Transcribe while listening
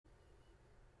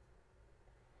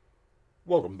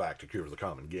Welcome back to Cure for the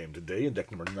Common Game. Today, in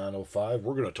deck number 905,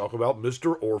 we're going to talk about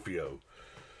Mr. Orfeo.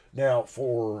 Now,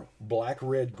 for black,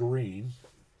 red, green,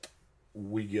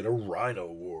 we get a Rhino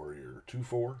Warrior.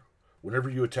 2/4. Whenever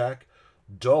you attack,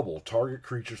 double target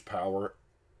creature's power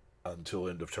until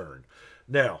end of turn.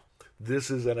 Now,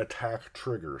 this is an attack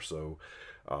trigger, so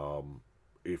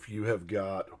if you have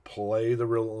got play the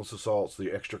Relentless Assaults,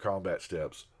 the extra combat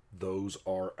steps, those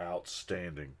are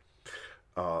outstanding.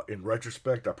 In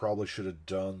retrospect, I probably should have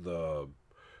done the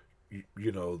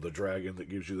dragon that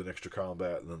gives you the extra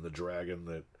combat, and then the dragon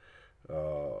that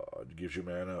gives you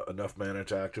enough mana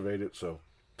to activate it. So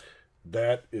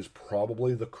that is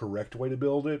probably the correct way to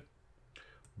build it.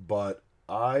 But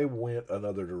I went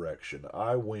another direction.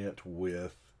 I went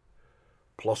with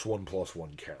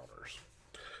 +1/+1 counters.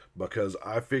 Because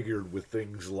I figured with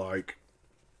things like,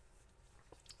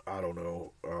 I don't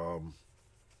know,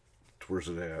 where's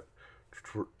it at?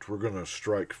 We're going to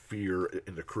strike fear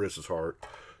into Chris's heart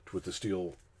with the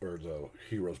Steele, or the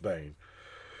Hero's Bane.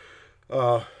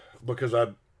 Because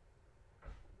I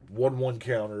 1/1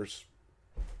 counters,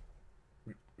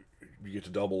 you get to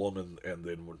double them, and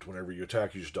then whenever you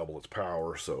attack, you just double its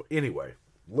power. So anyway,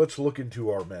 let's look into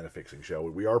our mana fixing, shall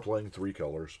we? We are playing 3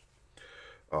 colors.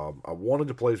 I wanted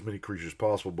to play as many creatures as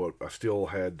possible, but I still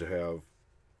had to have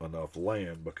enough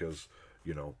land because,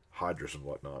 Hydras and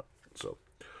whatnot. So,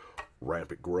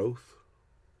 Rampant Growth,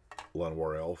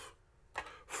 Llanowar Elf.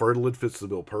 Fertilid fits the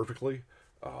bill perfectly.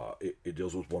 It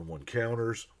deals with 1/1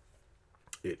 counters.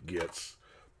 It gets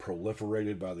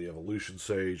proliferated by the Evolution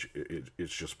Sage.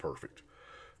 It's just perfect.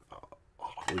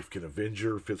 Leafkin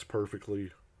Avenger fits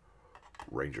perfectly.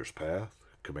 Ranger's Path,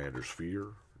 Commander's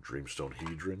Fear, Dreamstone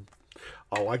Hedron.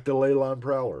 I like the Leyline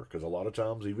Prowler, because a lot of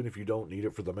times, even if you don't need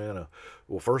it for the mana,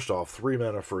 well, first off, 3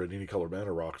 mana for an any color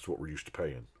mana rock is what we're used to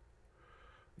paying.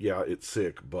 Yeah, it's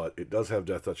sick, but it does have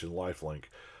Death Touch and Lifelink.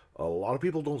 A lot of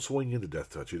people don't swing into Death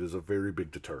Touch. It is a very big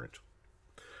deterrent.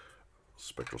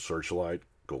 Spectral Searchlight,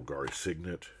 Golgari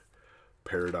Signet,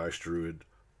 Paradise Druid.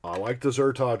 I like the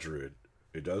Zerta Druid.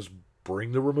 It does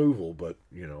bring the removal, but,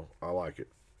 I like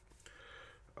it.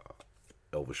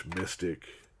 Elvish Mystic,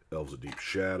 Elves of Deep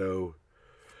Shadow,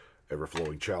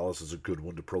 Everflowing Chalice is a good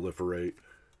one to proliferate,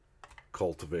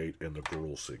 Cultivate, and the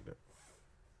Gruul Signet.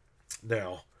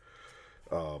 Now,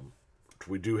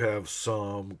 we do have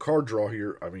some card draw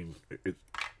here. I mean,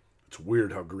 it's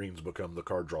weird how green's become the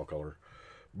card draw color.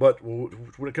 But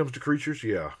when it comes to creatures,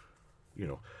 yeah,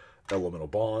 Elemental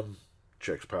Bond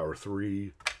checks power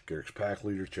 3, Garruk's Pack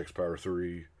Leader checks power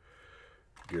 3,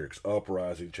 Garruk's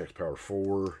Uprising checks power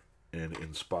 4, and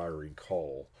Inspiring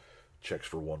Call checks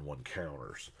for 1/1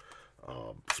 counters.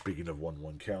 Speaking of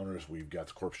 1/1 counters, we've got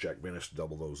the Corpsejack Menace to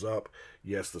double those up.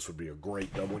 Yes, this would be a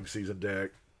great doubling season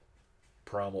deck.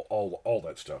 Primal, all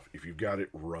that stuff. If you've got it,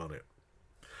 run it.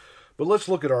 But let's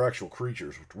look at our actual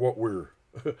creatures, what we're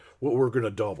going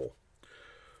to double.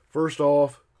 First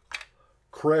off,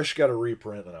 Kresh got a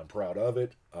reprint, and I'm proud of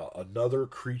it. Another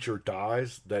creature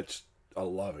dies. I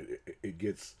love it. It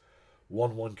gets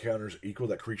 1/1 counters equal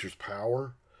that creature's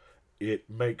power. It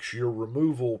makes your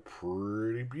removal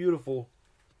pretty beautiful.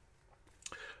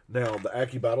 Now, the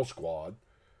Aki Battle Squad,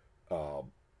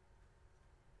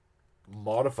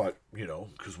 modified,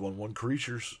 because 1/1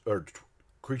 creatures, or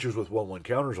creatures with 1/1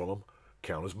 counters on them,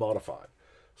 count as modified.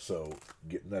 So,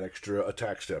 getting that extra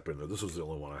attack step in there. This was the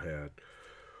only one I had.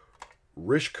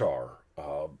 Rishkar,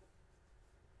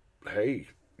 hey,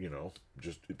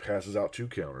 just it passes out 2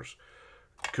 counters.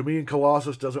 Chameleon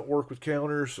Colossus doesn't work with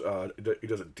counters. It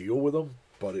doesn't deal with them,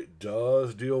 but it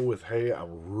does deal with, hey,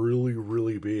 I'm really,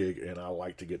 really big, and I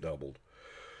like to get doubled.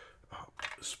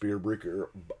 Spearbreaker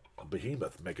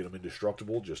Behemoth, making them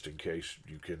indestructible, just in case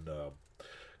you can...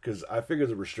 Because I figure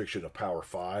the restriction of power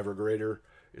 5 or greater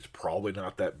is probably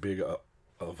not that big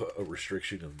of a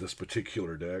restriction in this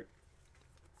particular deck.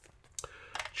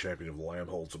 Champion of the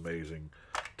Lambhold's amazing.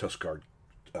 Tuskar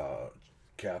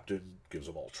Captain gives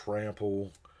them all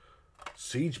trample.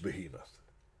 Siege Behemoth.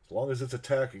 As long as it's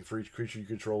attacking for each creature you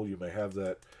control, you may have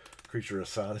that creature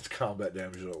assign its combat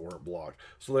damage that weren't blocked.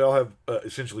 So they all have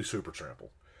essentially super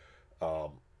trample.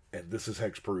 And this is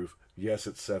hexproof. Yes,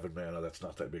 it's 7 mana. That's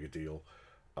not that big a deal.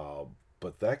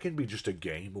 But that can be just a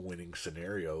game-winning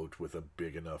scenario with a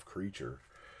big enough creature.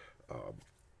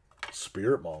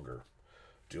 Spiritmonger.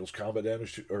 Deals combat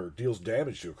damage deals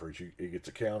damage to a creature. It gets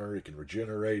a counter. It can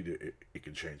regenerate. It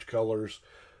can change colors.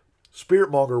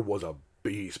 Spiritmonger was a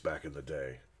beast back in the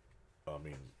day. I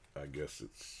mean, I guess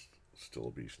it's still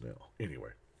a beast now.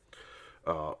 Anyway,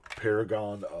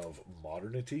 Paragon of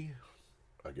Modernity.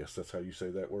 I guess that's how you say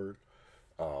that word.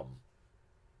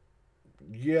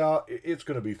 Yeah, it's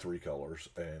going to be 3 colors,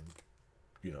 and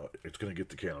you know, it's going to get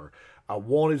the counter. I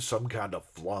wanted some kind of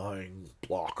flying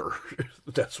blocker.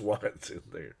 That's why it's in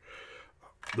there.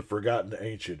 The Forgotten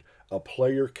Ancient. A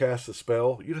player casts a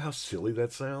spell. You know how silly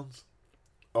that sounds?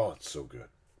 Oh, it's so good.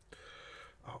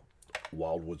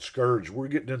 Wildwood Scourge. We're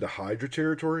getting into Hydra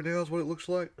territory now, is what it looks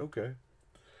like. Okay.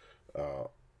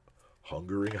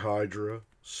 Hungering Hydra.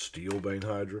 Steelbane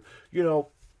Hydra. You know,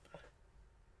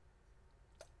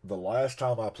 the last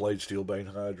time I played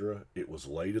Steelbane Hydra, it was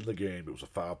late in the game. It was a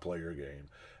 5-player game,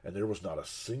 and there was not a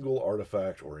single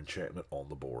artifact or enchantment on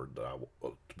the board that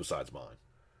besides mine.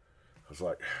 I was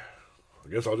like, I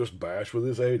guess I'll just bash with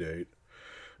this 8/8.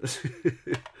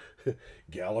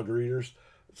 Gallagreeters,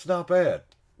 it's not bad.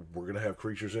 We're gonna have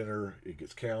creatures enter. It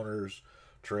gets counters,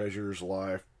 treasures,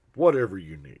 life, whatever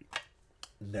you need.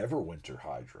 Neverwinter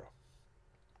Hydra.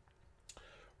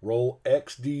 Roll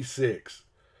XD6.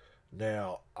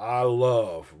 Now, I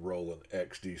love rolling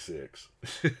XD6.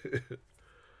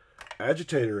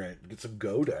 Agitator Ant, get some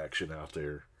goat action out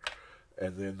there.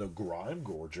 And then the Grime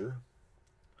Gorger.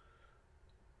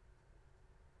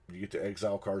 You get to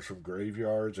exile cards from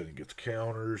graveyards, and it gets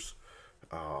counters.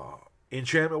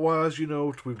 Enchantment-wise, you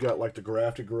know, we've got like the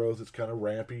Grafted Growth. It's kind of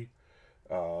rampy.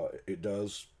 It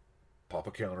does pop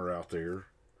a counter out there.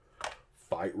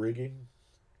 Fight Rigging.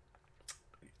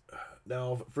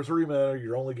 Now, for 3 mana,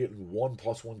 you're only getting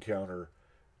 1/+1 counter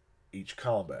each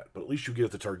combat. But at least you get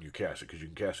it the turn you cast it, because you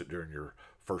can cast it during your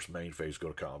first main phase, go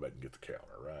to combat, and get the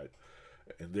counter, right?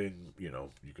 And then, you know,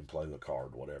 you can play the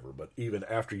card, whatever. But even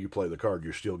after you play the card,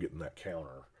 you're still getting that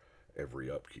counter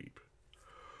every upkeep.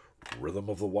 Rhythm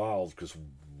of the Wild, because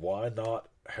why not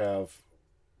have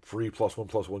free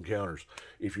 +1/+1 counters?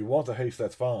 If you want the haste,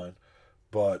 that's fine.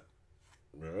 But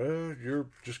you're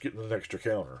just getting an extra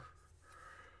counter.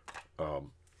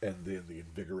 And then the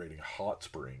Invigorating Hot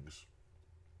Springs.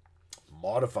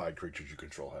 Modified creatures you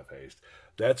control have haste.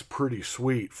 That's pretty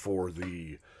sweet for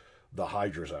the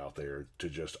Hydras out there to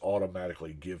just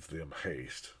automatically give them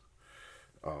haste.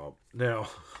 Now,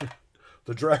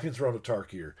 the Dragon's Throne of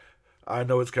Tarkir. I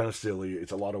know it's kind of silly.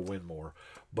 It's a lot of win more.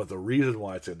 But the reason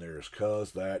why it's in there is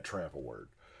because that trample word.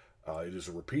 It is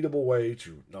a repeatable way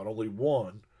to not only,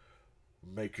 one,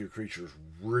 make your creatures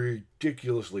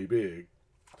ridiculously big,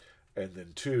 and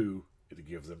then 2, to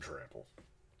give them trample.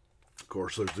 Of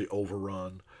course, there's the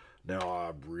Overrun. Now,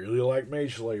 I really like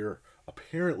Mage Slayer.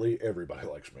 Apparently, everybody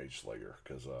likes Mage Slayer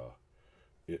because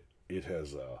it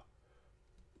has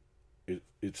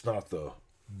it's not the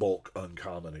bulk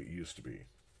uncommon it used to be.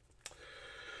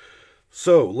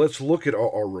 So let's look at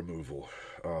our removal,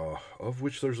 of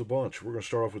which there's a bunch. We're going to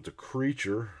start off with the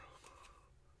creature,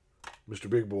 Mr.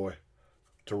 Big Boy,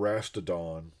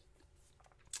 Terastodon.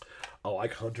 I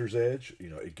like Hunter's Edge. You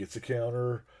know, it gets a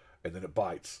counter, and then it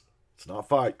bites. It's not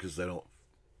fight, because they don't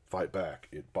fight back.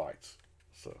 It bites.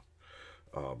 So,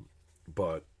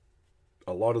 but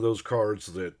a lot of those cards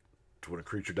that, when a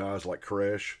creature dies, like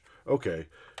Crash, okay,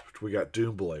 we got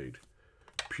Doomblade,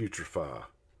 Putrefy,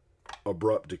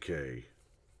 Abrupt Decay,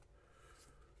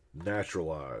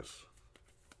 Naturalize,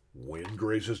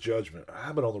 Windgrace's Judgment.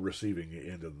 I've been on the receiving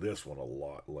end of this one a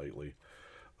lot lately.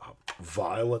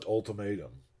 Violent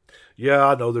Ultimatum. Yeah,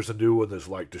 I know there's a new one that's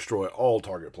like destroy all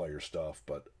target player stuff,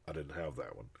 but I didn't have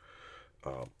that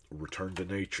one. Return to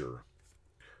Nature.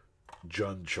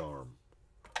 Jund Charm.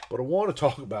 But I want to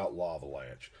talk about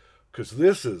Lavalanche, because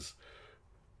this is,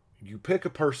 you pick a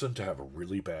person to have a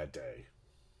really bad day.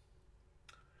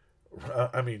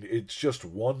 I mean, it's just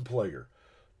one player.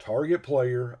 Target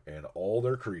player and all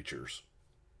their creatures.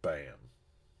 Bam.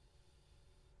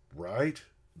 Right?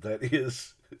 That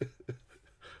is...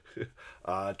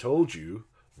 I told you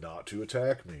not to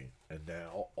attack me, and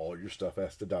now all your stuff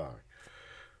has to die.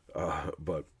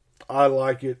 But I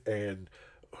like it, and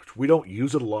we don't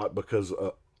use it a lot because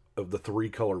of the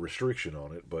 3-color restriction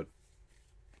on it, but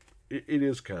it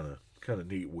is kind of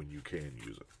neat when you can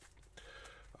use it.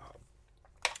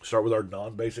 Start with our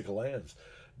non-basic lands.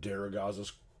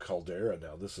 Daragaza's Caldera.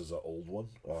 Now, this is an old one.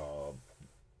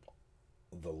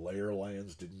 The layer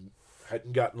lands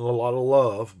hadn't gotten a lot of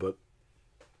love, but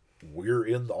we're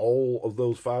in all of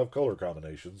those 5 color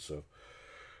combinations, so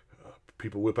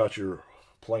people whip out your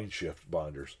plane shift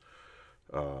binders.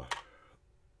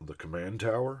 The Command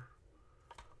Tower,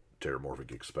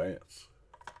 Terramorphic Expanse,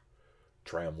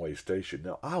 Tramway Station.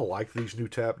 Now, I like these new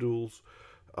tap duels,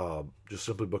 just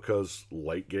simply because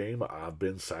late game, I've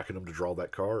been sacking them to draw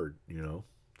that card, you know.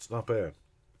 It's not bad.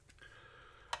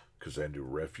 Kazandu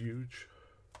Refuge,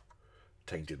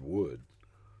 Tainted Wood,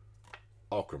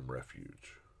 Occam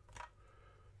Refuge,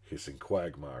 Hissing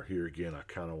Quagmire. Here again, I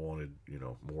kind of wanted, you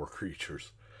know, more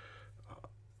creatures.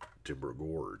 Timber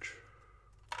Gorge,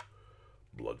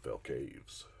 Bloodfell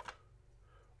Caves,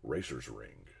 Racer's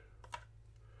Ring,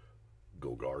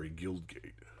 Golgari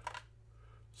Guildgate,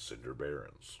 Cinder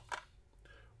Barrens,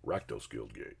 Rakdos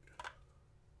Guildgate,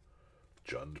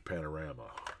 Jund Panorama,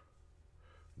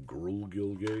 Gruul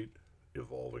Guildgate,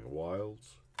 Evolving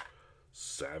Wilds,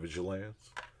 Savage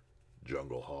Lands,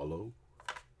 Jungle Hollow,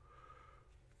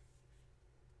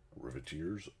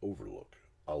 Riveteer's Overlook.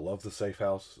 I love the safe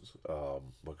houses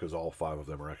because all 5 of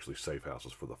them are actually safe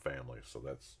houses for the family. So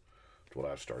that's what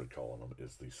I've started calling them,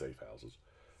 is the safe houses.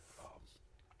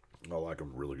 I like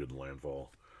them, really good in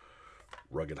landfall.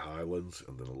 Rugged Highlands.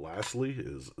 And then lastly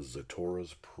is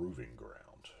Zatora's Proving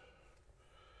Ground.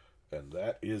 And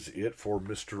that is it for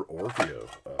Mr. Orfeo.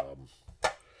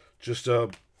 Just a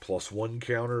 +1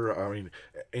 counter. I mean,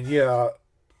 and yeah,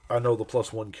 I know the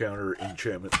 +1 counter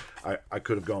enchantment. I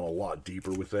could have gone a lot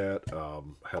deeper with that.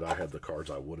 Had I had the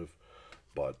cards, I would have.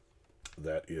 But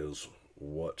that is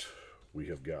what we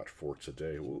have got for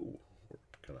today. Whoa,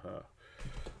 kind of high.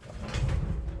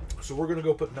 So we're going to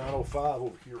go put 905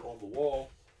 over here on the wall.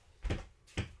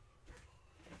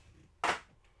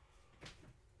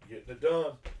 Getting it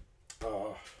done.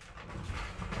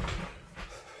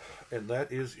 And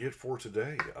that is it for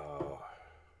today.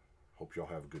 Hope y'all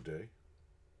have a good day.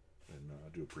 And I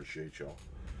do appreciate y'all.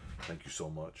 Thank you so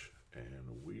much.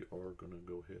 And we are going to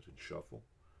go ahead and shuffle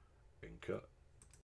and cut.